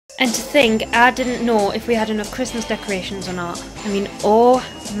And to think, I didn't know if we had enough Christmas decorations or not. I mean, oh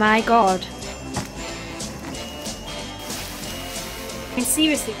my god. I mean,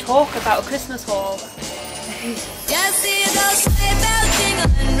 seriously, talk about a Christmas haul. Just see those sleigh bells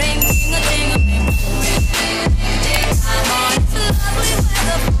jingling, ring, jingle, jingle, ring. I'm on to lovely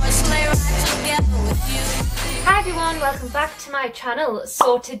weather for a sleigh ride together with you. Hi everyone, welcome back to my channel.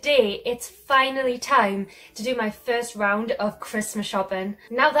 So today it's finally time to do my first round of Christmas shopping.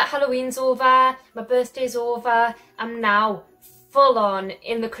 Now that Halloween's over, my birthday's over, I'm now full on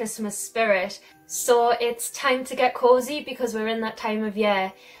in the Christmas spirit. So it's time to get cozy because we're in that time of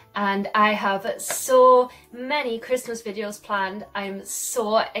year. And I have so many Christmas videos planned. I'm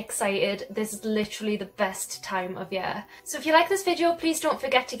so excited. This is literally the best time of year. So if you like this video, please don't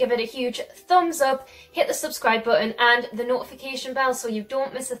forget to give it a huge thumbs up, hit the subscribe button and the notification bell so you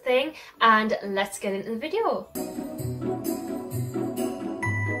don't miss a thing, and let's get into the video.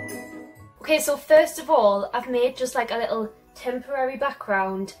 Okay, so first of all, I've made just like a little temporary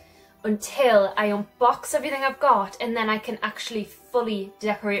background until I unbox everything I've got and then I can actually fully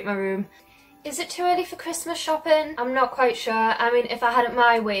decorate my room. Is it too early for Christmas shopping? I'm not quite sure. I mean, if I had it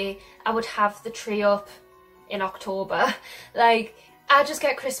my way, I would have the tree up in October. Like, I just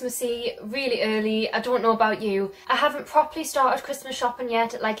get Christmassy really early. I don't know about you. I haven't properly started Christmas shopping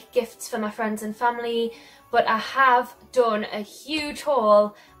yet, like gifts for my friends and family, but I have done a huge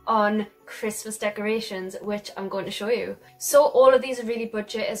haul on Christmas decorations, which I'm going to show you. So all of these are really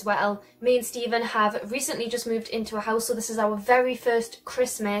budget as well. Me and Stephen have recently just moved into a house, so this is our very first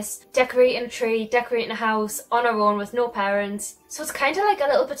Christmas decorating a tree, decorating a house on our own with no parents. So it's kind of like a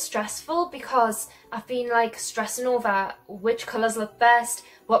little bit stressful because I've been like stressing over which colours look best,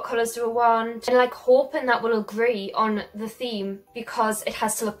 what colours do I want, and like hoping that we'll agree on the theme because it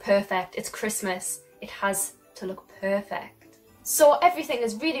has to look perfect. It's Christmas. It has to look perfect. So everything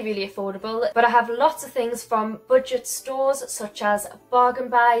is really affordable, but I have lots of things from budget stores such as Bargain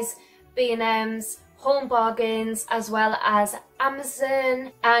Buys, B&M's, Home Bargains, as well as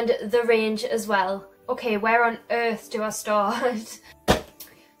Amazon and The Range as well. Okay, where on earth do I start?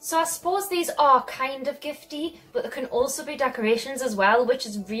 So I suppose these are kind of gifty, but there can also be decorations as well, which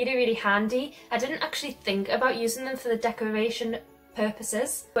is really handy. I didn't actually think about using them for the decoration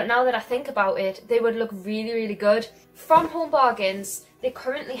purposes, but now that I think about it, they would look really good. From Home Bargains, they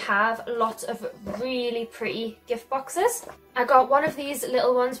currently have lots of really pretty gift boxes. I got one of these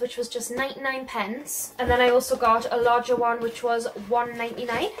little ones which was just 99 pence, and then I also got a larger one which was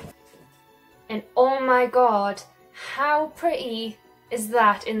 £1.99. And oh my god, how pretty is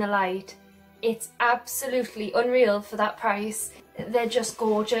that in the light? It's absolutely unreal for that price. They're just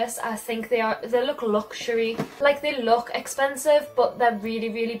gorgeous. I think they look luxury. Like, they look expensive, but they're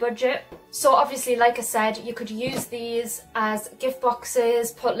really budget. So obviously, like I said, you could use these as gift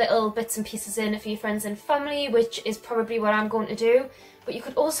boxes, put little bits and pieces in for your friends and family, which is probably what I'm going to do. But you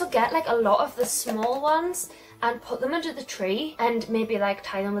could also get like a lot of the small ones and put them under the tree and maybe like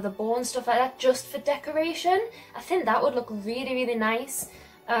tie them with a bow and stuff like that just for decoration. I think that would look really nice.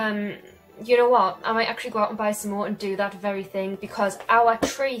 You know what, I might actually go out and buy some more and do that very thing, because our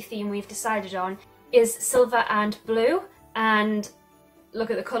tree theme we've decided on is silver and blue, and look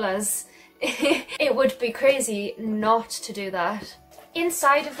at the colours. It would be crazy not to do that.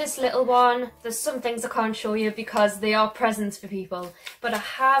 Inside of this little one, there's some things I can't show you because they are presents for people, but I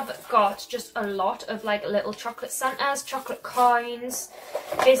have got just a lot of like little chocolate Santas, chocolate coins.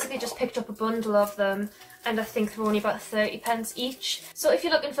 Basically just picked up a bundle of them, and I think they're only about 30 pence each. So if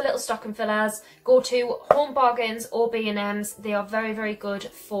you're looking for little stocking fillers, go to Home Bargains or B&M's. They are very good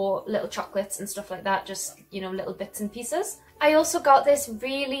for little chocolates and stuff like that, just, you know, little bits and pieces. I also got this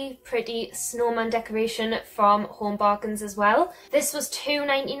really pretty snowman decoration from Home Bargains as well. This was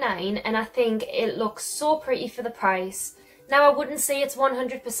 £2.99 and I think it looks so pretty for the price. Now, I wouldn't say it's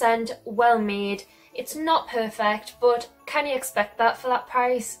 100% well made. It's not perfect, but can you expect that for that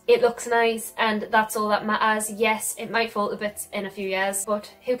price? It looks nice and that's all that matters. Yes, it might fall to bits in a few years,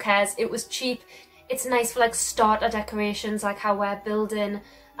 but who cares? It was cheap. It's nice for like starter decorations, like how we're building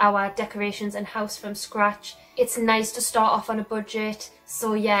our decorations and house from scratch. It's nice to start off on a budget.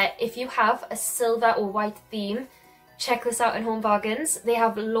 So yeah, if you have a silver or white theme, check this out in Home Bargains. They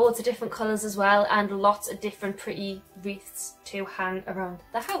have loads of different colours as well and lots of different pretty wreaths to hang around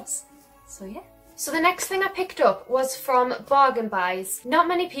the house. So yeah. So the next thing I picked up was from Bargain Buys. Not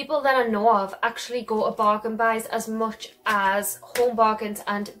many people that I know of actually go to Bargain Buys as much as Home Bargains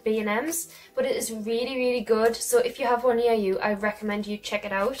and B&M's, but it is really good. So if you have one near you, I recommend you check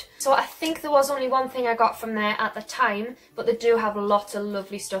it out. So I think there was only one thing I got from there at the time, but they do have lots of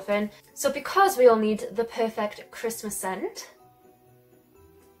lovely stuff in. So because we all need the perfect Christmas scent,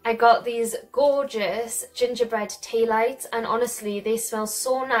 I I got these gorgeous gingerbread tea lights, and honestly they smell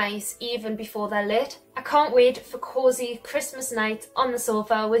so nice even before they're lit. I can't wait for cosy Christmas nights on the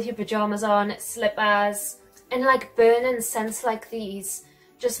sofa with your pyjamas on, slippers, and like burning scents like these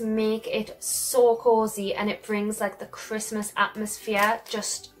just make it so cozy, and it brings like the Christmas atmosphere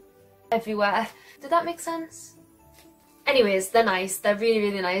just everywhere. Did that make sense? Anyways, they're nice, they're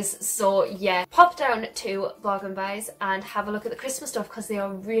really nice, so yeah, pop down to Bargain Buys and have a look at the Christmas stuff because they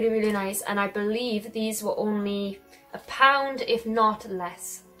are really nice, and I believe these were only £1, if not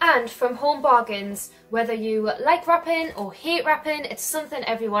less. And from Home Bargains, whether you like wrapping or hate wrapping, it's something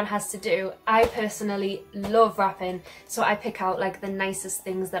everyone has to do. I personally love wrapping, so I pick out like the nicest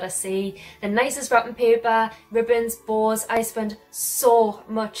things that I see, the nicest wrapping paper, ribbons, bows. I spend so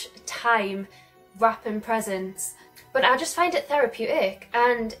much time wrapping presents. But I just find it therapeutic,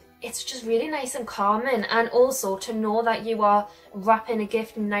 and it's just really nice and calming, and also to know that you are wrapping a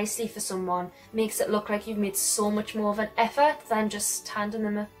gift nicely for someone makes it look like you've made so much more of an effort than just handing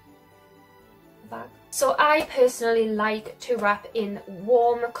them a bag. So I personally like to wrap in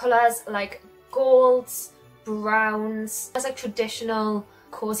warm colours like golds, browns, as like traditional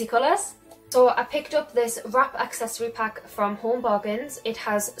cosy colours. So I picked up this wrap accessory pack from Home Bargains. It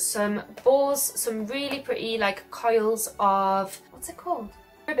has some bows, some really pretty like coils of, what's it called?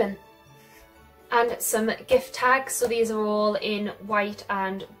 Ribbon. And some gift tags, so these are all in white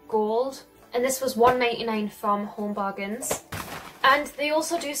and gold. And this was £1.99 from Home Bargains. And they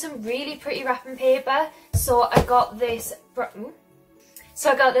also do some really pretty wrapping paper. So I got this brown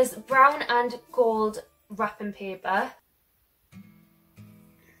and gold wrapping paper.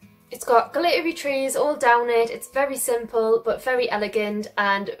 It's got glittery trees all down it. It's very simple but very elegant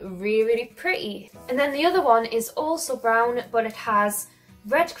and really pretty. And then the other one is also brown, but it has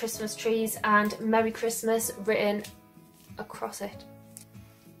red Christmas trees and Merry Christmas written across it.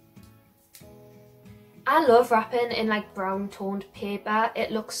 I love wrapping in like brown toned paper. It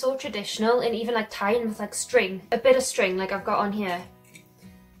looks so traditional, and even like tying with like string, a bit of string like I've got on here.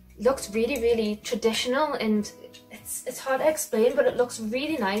 It looks really traditional, and it's hard to explain, but it looks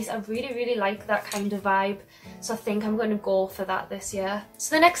really nice. I really like that kind of vibe, so I think I'm going to go for that this year.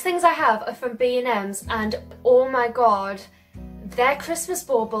 So the next things I have are from B&M's, and oh my god, their Christmas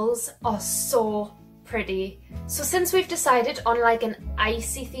baubles are so pretty. So since we've decided on like an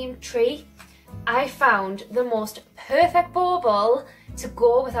icy themed tree, I found the most perfect bauble to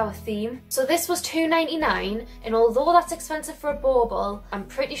go with our theme. So this was £2.99, and although that's expensive for a bauble, I'm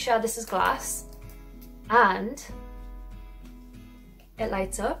pretty sure this is glass, and it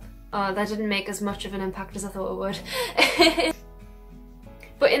lights up. Oh, that didn't make as much of an impact as I thought it would.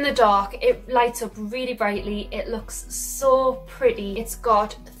 But in the dark, it lights up really brightly. It looks so pretty. It's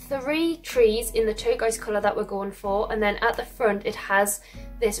got 3 trees in the turquoise colour that we're going for, and then at the front it has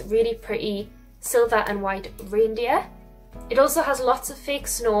this really pretty silver and white reindeer. It also has lots of fake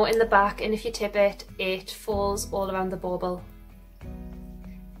snow in the back, and if you tip it, it falls all around the bauble.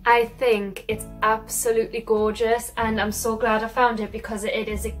 I think it's absolutely gorgeous, and I'm so glad I found it because it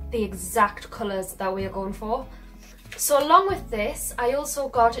is the exact colours that we are going for. So along with this, I also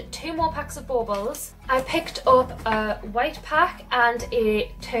got 2 more packs of baubles. I picked up a white pack and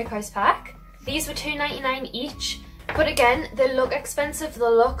a turquoise pack. These were £2.99 each, but again, they look expensive, they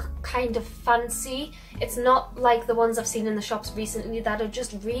look kind of fancy. It's not like the ones I've seen in the shops recently that are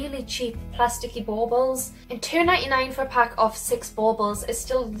just really cheap plasticky baubles. And £2.99 for a pack of 6 baubles is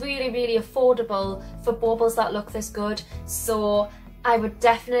still really affordable for baubles that look this good. So I would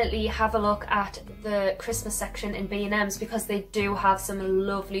definitely have a look at the Christmas section in B&M's because they do have some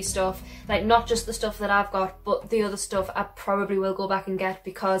lovely stuff. Like, not just the stuff that I've got, but the other stuff I probably will go back and get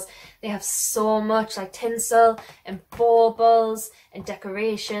because they have so much like tinsel and baubles and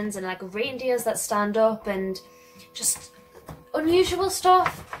decorations and like reindeers that stand up and just unusual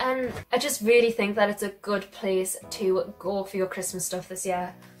stuff. And I just really think that it's a good place to go for your Christmas stuff this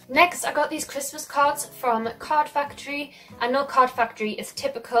year. Next, I got these Christmas cards from Card Factory. I know Card Factory is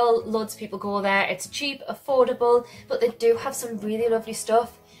typical, loads of people go there, it's cheap, affordable, but they do have some really lovely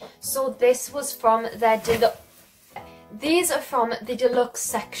stuff. So this was from their these are from the deluxe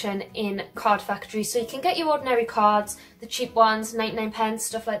section in Card Factory, so you can get your ordinary cards, the cheap ones, 99p,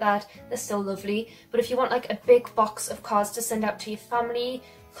 stuff like that, they're still lovely. But if you want like a big box of cards to send out to your family,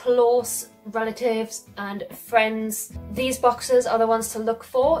 close relatives and friends, these boxes are the ones to look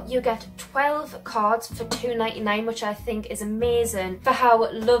for. You get 12 cards for £2.99, which I think is amazing for how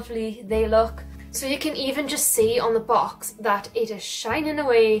lovely they look. So you can even just see on the box that it is shining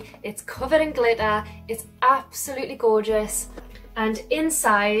away, it's covered in glitter, it's absolutely gorgeous, and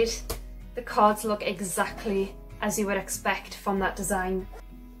inside the cards look exactly as you would expect from that design.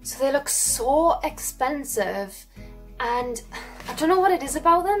 So they look so expensive, and I don't know what it is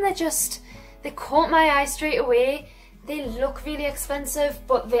about them. They caught my eye straight away. They look really expensive,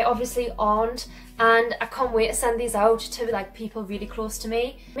 but they obviously aren't, and I can't wait to send these out to like people really close to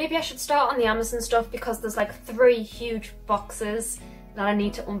me. Maybe I should start on the Amazon stuff because there's like 3 huge boxes that I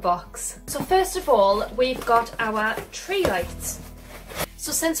need to unbox. So first of all, we've got our tree lights.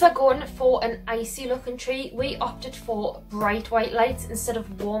 So since we're going for an icy looking tree, we opted for bright white lights instead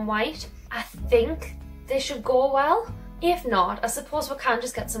of warm white. I think they should go well. If not, I suppose we can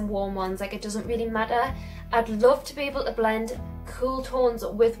just get some warm ones, like it doesn't really matter. I'd love to be able to blend cool tones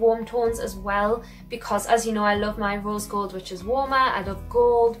with warm tones as well, because as you know, I love my rose gold, which is warmer. I love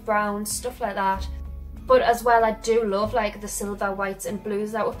gold, brown, stuff like that. But as well, I do love like the silver, whites and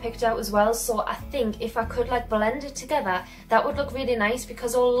blues that were picked out as well. So I think if I could like blend it together, that would look really nice,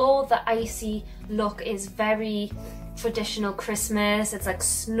 because although the icy look is very traditional Christmas, it's like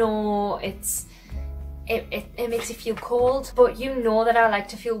snow, it makes you feel cold, but you know that I like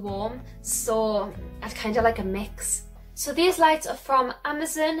to feel warm, so I'd kind of like a mix. So these lights are from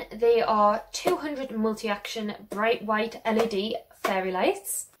Amazon. They are 200 multi-action bright white LED fairy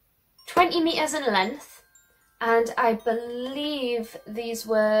lights, 20 meters in length, and I believe these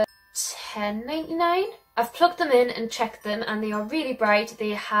were $10.99. I've plugged them in and checked them, and they are really bright. They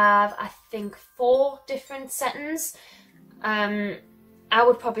have, I think, 4 different settings. I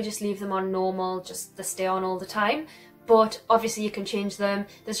would probably just leave them on normal, just to stay on all the time. But obviously you can change them.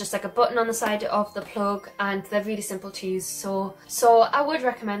 There's just like a button on the side of the plug, and they're really simple to use. So I would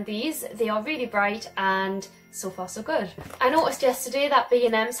recommend these. They are really bright, and so far so good. I noticed yesterday that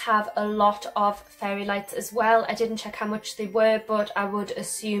B&M's have a lot of fairy lights as well. I didn't check how much they were, but I would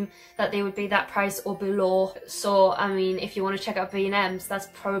assume that they would be that price or below. So I mean, if you want to check out B&M's, that's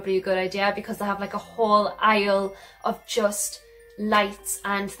probably a good idea, because they have like a whole aisle of just lights,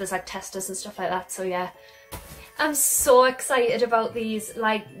 and there's like testers and stuff like that. So yeah, I'm so excited about these,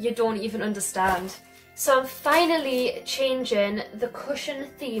 like you don't even understand. So I'm finally changing the cushion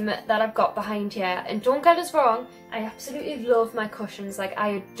theme that I've got behind here, and don't get us wrong, I absolutely love my cushions, like I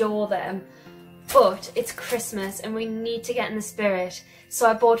adore them, but it's Christmas and we need to get in the spirit. So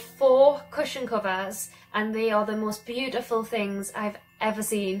I bought 4 cushion covers, and they are the most beautiful things I've ever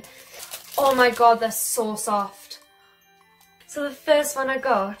seen. Oh my god, they're so soft. So the first one I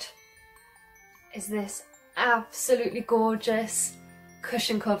got is this absolutely gorgeous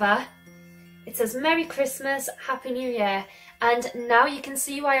cushion cover. It says Merry Christmas, Happy New Year, and now you can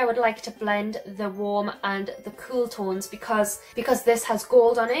see why I would like to blend the warm and the cool tones, because this has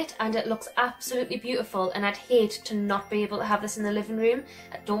gold on it and it looks absolutely beautiful, and I'd hate to not be able to have this in the living room.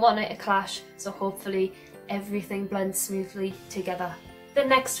 I don't want it to clash, so hopefully everything blends smoothly together. The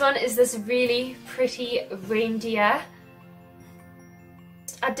next one is this really pretty reindeer.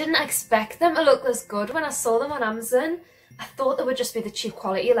 I didn't expect them to look this good when I saw them on Amazon. I thought they would just be the cheap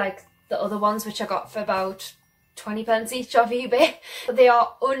quality like the other ones, which I got for about 20 pence each off eBay. But they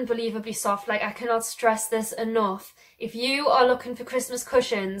are unbelievably soft, like I cannot stress this enough. If you are looking for Christmas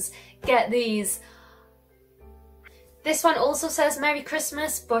cushions, get these. This one also says Merry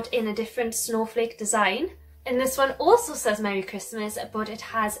Christmas, but in a different snowflake design. And this one also says Merry Christmas, but it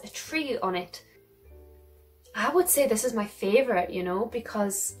has a tree on it. I would say this is my favourite, you know,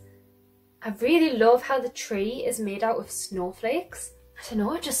 because I really love how the tree is made out of snowflakes. I don't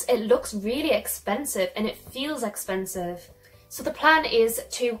know, it looks really expensive, and it feels expensive. So the plan is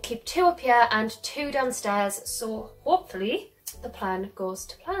to keep 2 up here and 2 downstairs, so hopefully the plan goes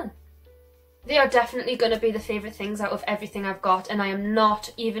to plan. They are definitely going to be the favourite things out of everything I've got, and I am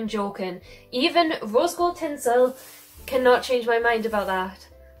not even joking. Even rose gold tinsel cannot change my mind about that.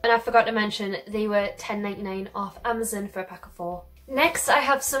 And I forgot to mention, they were $10.99 off Amazon for a pack of 4. Next, I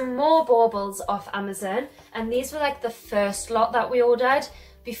have some more baubles off Amazon, and these were like the first lot that we ordered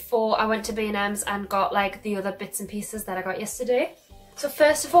before I went to B&M's and got like the other bits and pieces that I got yesterday. So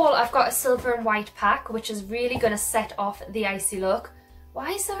first of all, I've got a silver and white pack, which is really going to set off the icy look. Why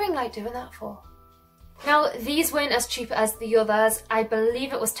is the ring light doing that for? Now, these weren't as cheap as the others. I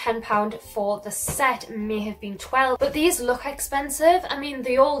believe it was £10 for the set, may have been £12. But these look expensive. I mean,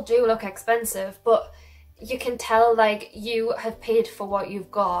 they all do look expensive, but you can tell like you have paid for what you've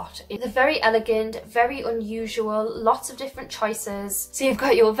got. They're very elegant, very unusual, lots of different choices. So you've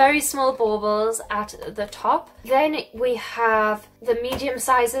got your very small baubles at the top. Then we have the medium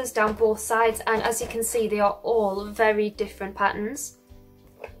sizes down both sides, and as you can see, they are all very different patterns.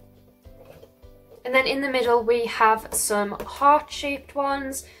 And then in the middle we have some heart-shaped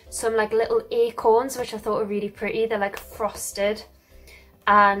ones, some like little acorns, which I thought were really pretty. They're like frosted,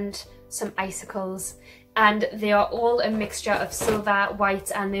 and some icicles. and they are all a mixture of silver,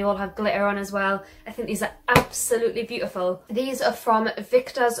 white, and they all have glitter on as well. I think these are absolutely beautiful. These are from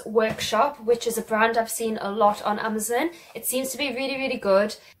Victor's Workshop, which is a brand I've seen a lot on Amazon. It seems to be really, really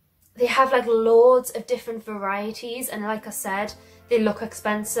good. They have like loads of different varieties, and like I said, they look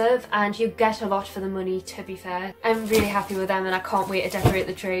expensive and you get a lot for the money, to be fair. I'm really happy with them and I can't wait to decorate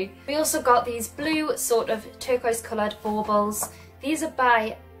the tree. We also got these blue sort of turquoise coloured baubles. These are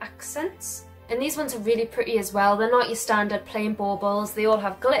by Accents. And these ones are really pretty as well. They're not your standard plain baubles. They all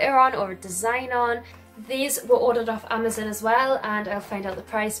have glitter on or a design on. These were ordered off Amazon as well, and I'll find out the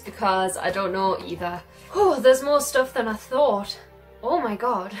price because I don't know either. Oh, there's more stuff than I thought. Oh my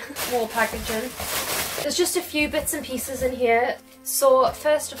god, more packaging. There's just a few bits and pieces in here. So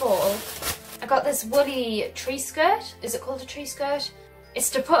first of all, I got this woolly tree skirt. Is it called a tree skirt? It's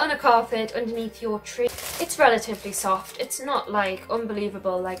to put on a carpet underneath your tree. It's relatively soft. It's not like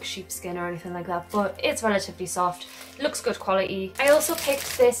unbelievable like sheepskin or anything like that, but it's relatively soft. It looks good quality. I also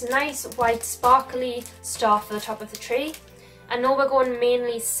picked this nice white sparkly star for the top of the tree. I know we're going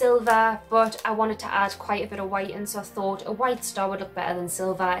mainly silver, but I wanted to add quite a bit of white in, so I thought a white star would look better than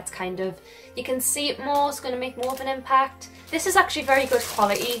silver. It's kind of, you can see it more, it's going to make more of an impact. This is actually very good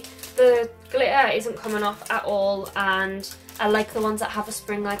quality. The glitter isn't coming off at all, and I like the ones that have a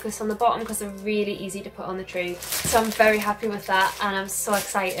spring like this on the bottom because they're really easy to put on the tree. So I'm very happy with that and I'm so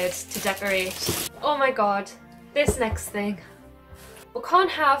excited to decorate. Oh my god, this next thing. We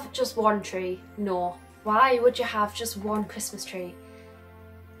can't have just one tree, no. Why would you have just one Christmas tree?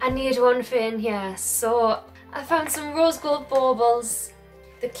 I need one for in here, so I found some rose gold baubles.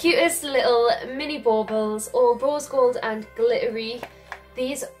 The cutest little mini baubles, all rose gold and glittery.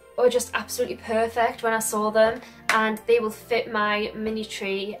 These are just absolutely perfect when I saw them, and they will fit my mini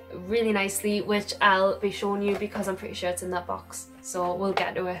tree really nicely, which I'll be showing you because I'm pretty sure it's in that box, so we'll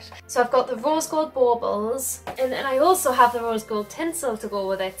get to it. So I've got the rose gold baubles, and then I also have the rose gold tinsel to go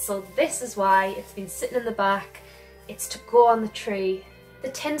with it, so this is why it's been sitting in the back. It's to go on the tree. The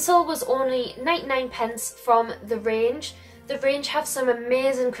tinsel was only 99p from the range. The range have some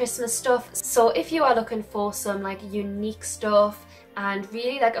amazing Christmas stuff, so if you are looking for some like unique stuff and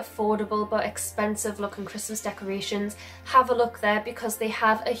really like affordable but expensive looking Christmas decorations, have a look there because they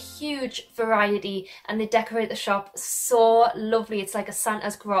have a huge variety and they decorate the shop so lovely. It's like a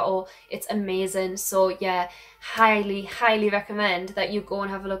Santa's grotto. It's amazing. So yeah, highly recommend that you go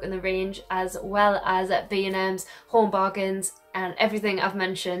and have a look in the range, as well as at B&M's, Home Bargains and everything I've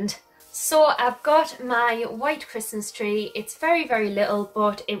mentioned. So I've got my white Christmas tree. It's very little,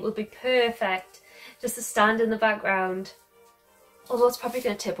 but it will be perfect just to stand in the background. Although it's probably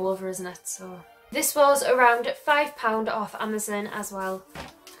going to tip over, isn't it? So this was around £5 off Amazon as well.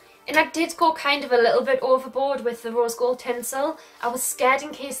 And I did go kind of a little bit overboard with the rose gold tinsel. I was scared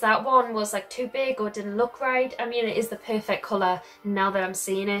in case that one was like too big or didn't look right. I mean, it is the perfect colour now that I'm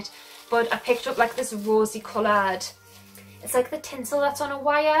seeing it. But I picked up like this rosy coloured, it's like the tinsel that's on a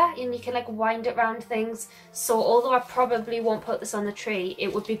wire and you can like wind it around things. So although I probably won't put this on the tree,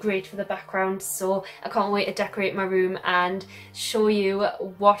 it would be great for the background. So I can't wait to decorate my room and show you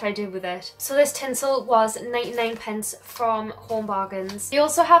what I did with it. So this tinsel was 99p from Home Bargains. They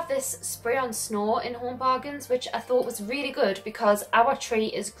also have this spray on snow in Home Bargains, which I thought was really good because our tree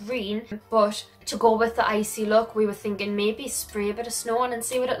is green, but to go with the icy look, we were thinking maybe spray a bit of snow on and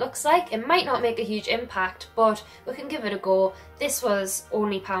see what it looks like. It might not make a huge impact, but we can give it a go. This was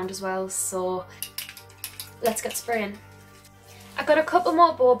only £1 as well, so let's get spraying. I got a couple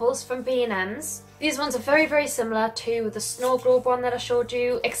more baubles from B&M's. These ones are very similar to the snow globe one that I showed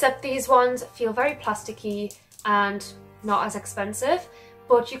you, except these ones feel very plasticky and not as expensive.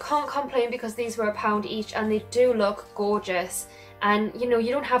 But you can't complain because these were £1 each and they do look gorgeous. And you know,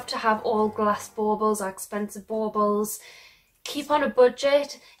 you don't have to have all glass baubles or expensive baubles. Keep on a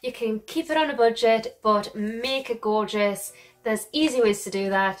budget. You can keep it on a budget, but make it gorgeous. There's easy ways to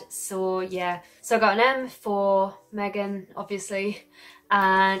do that. So yeah. So I got an M for Megan, obviously,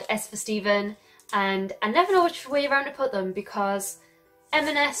 and S for Stephen. And I never know which way around to put them because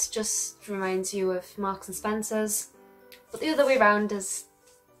M&S just reminds you of Marks and Spencer's. But the other way around is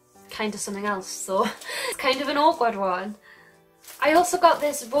kind of something else. So it's kind of an awkward one. I also got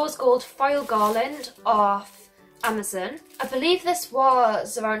this rose gold foil garland off Amazon. I believe this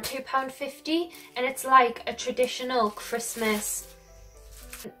was around £2.50 and it's like a traditional Christmas,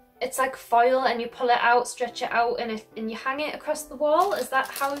 it's like foil and you pull it out, stretch it out and you hang it across the wall. Is that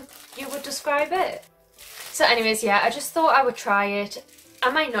how you would describe it? So anyways, yeah, I just thought I would try it.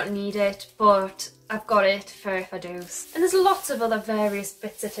 I might not need it, but I've got it for if I do. And there's lots of other various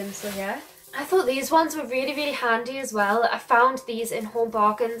bits of tinsel here. I thought these ones were really handy as well. I found these in Home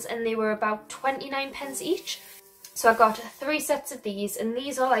Bargains and they were about 29p each. So I got 3 sets of these, and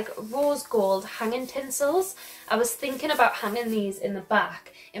these are like rose gold hanging tinsels. I was thinking about hanging these in the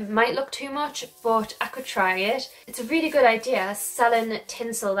back. It might look too much, but I could try it. It's a really good idea, selling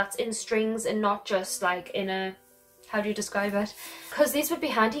tinsel that's in strings and not just like in a, how do you describe it? Because these would be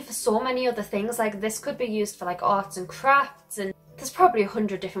handy for so many other things. Like this could be used for like arts and crafts, and there's probably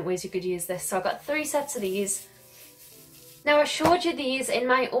 100 different ways you could use this. So I got 3 sets of these. Now I showed you these in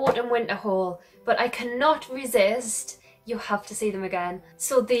my autumn winter haul, but I cannot resist, you have to see them again.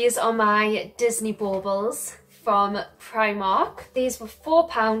 So these are my Disney baubles from Primark. These were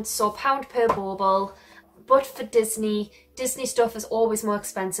 £4, so £1 per bauble, but for Disney stuff is always more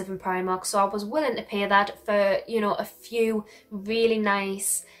expensive in Primark, so I was willing to pay that for, you know, a few really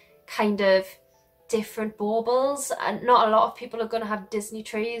nice kind of different baubles, and not a lot of people are going to have Disney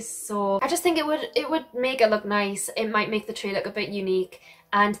trees, so I just think it would make it look nice. It might make the tree look a bit unique,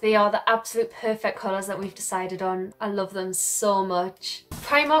 and they are the absolute perfect colours that we've decided on. I love them so much.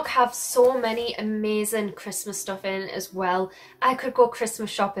 Primark have so many amazing Christmas stuff in as well. I could go Christmas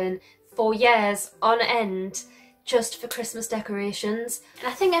shopping for years on end just for Christmas decorations, and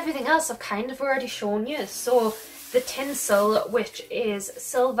I think everything else I've kind of already shown you. So the tinsel, which is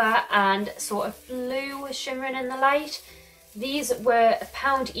silver and sort of blue shimmering in the light, these were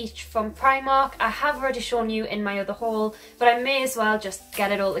 £1 each from Primark. I have already shown you in my other haul, but I may as well just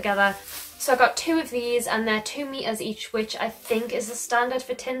get it all together. So I got 2 of these, and they're 2 meters each, which I think is the standard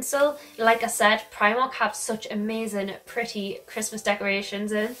for tinsel. Like I said, Primark have such amazing pretty Christmas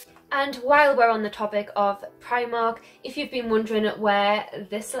decorations in. And while we're on the topic of Primark, if you've been wondering where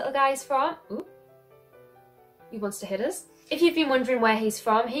this little guy's from, ooh, he wants to hit us. If you've been wondering where he's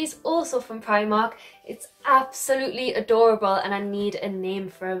from, he's also from Primark. It's absolutely adorable, and I need a name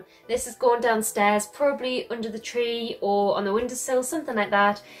for him. This is going downstairs, probably under the tree or on the windowsill, something like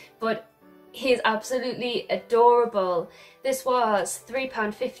that, but he's absolutely adorable. This was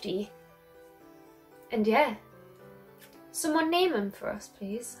 £3.50, and yeah. Someone name him for us,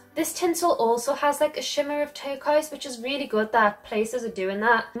 please. This tinsel also has like a shimmer of turquoise, which is really good that places are doing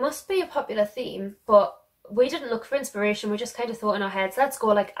that. It must be a popular theme, but we didn't look for inspiration, we just kind of thought in our heads, let's go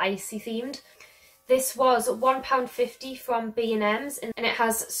like icy themed. This was £1.50 from B&M's, and it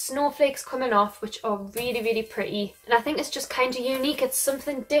has snowflakes coming off, which are really pretty. And I think it's just kind of unique. It's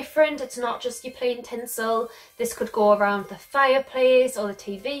something different. It's not just your plain tinsel. This could go around the fireplace or the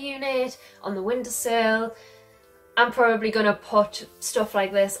TV unit, on the windowsill. I'm probably going to put stuff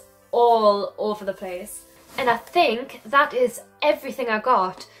like this all over the place. And I think that is everything I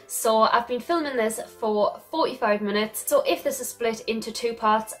got. So I've been filming this for 45 minutes. So if this is split into 2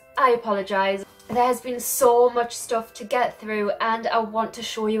 parts, I apologise. There has been so much stuff to get through, and I want to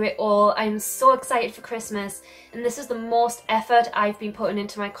show you it all. I'm so excited for Christmas, and this is the most effort I've been putting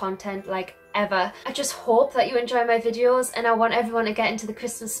into my content like ever. I just hope that you enjoy my videos, and I want everyone to get into the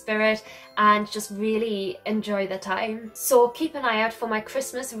Christmas spirit and just really enjoy their time. So keep an eye out for my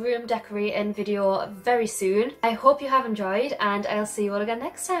Christmas room decorating video very soon. I hope you have enjoyed, and I'll see you all again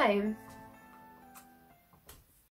next time.